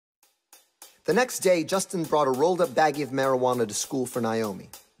The next day, Justin brought a rolled-up baggie of marijuana to school for Naomi.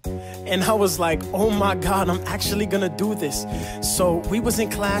 And I was like, oh my God, I'm actually gonna do this. So we was in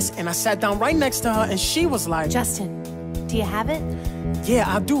class and I sat down right next to her and she was like, Justin, do you have it?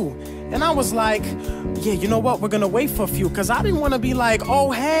 Yeah, I do. And I was like, yeah, you know what? We're gonna wait for a few, because I didn't want to be like, oh,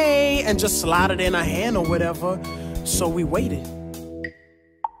 hey, and just slide it in her hand or whatever. So we waited.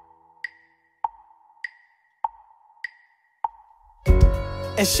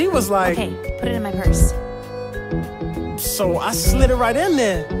 And she was like, okay, put it in my purse. So I slid it right in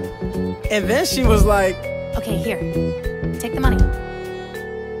there. And then she was like, okay, here, take the money.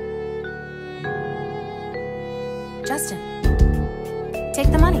 Justin, take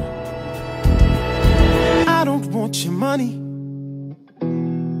the money. I don't want your money.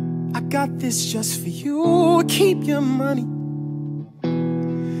 I got this just for you. Keep your money.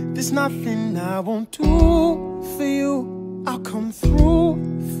 There's nothing I won't do for you. I'll come through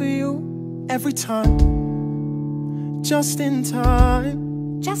for you every time, just in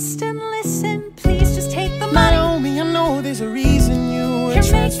time. Justin, listen, please just take the money. Naomi, I know there's a reason you were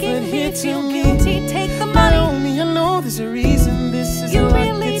transferred here to me. Guilty. Take the money. Naomi, I know there's a reason this is like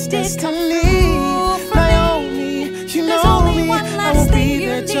really it's did destiny. Naomi, you know me, I will be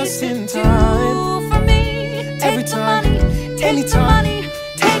there just in time. For me, every time, anytime.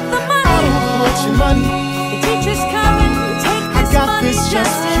 Take the money. I don't want your money. The teacher's coming. Take this I got money, this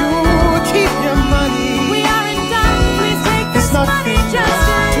just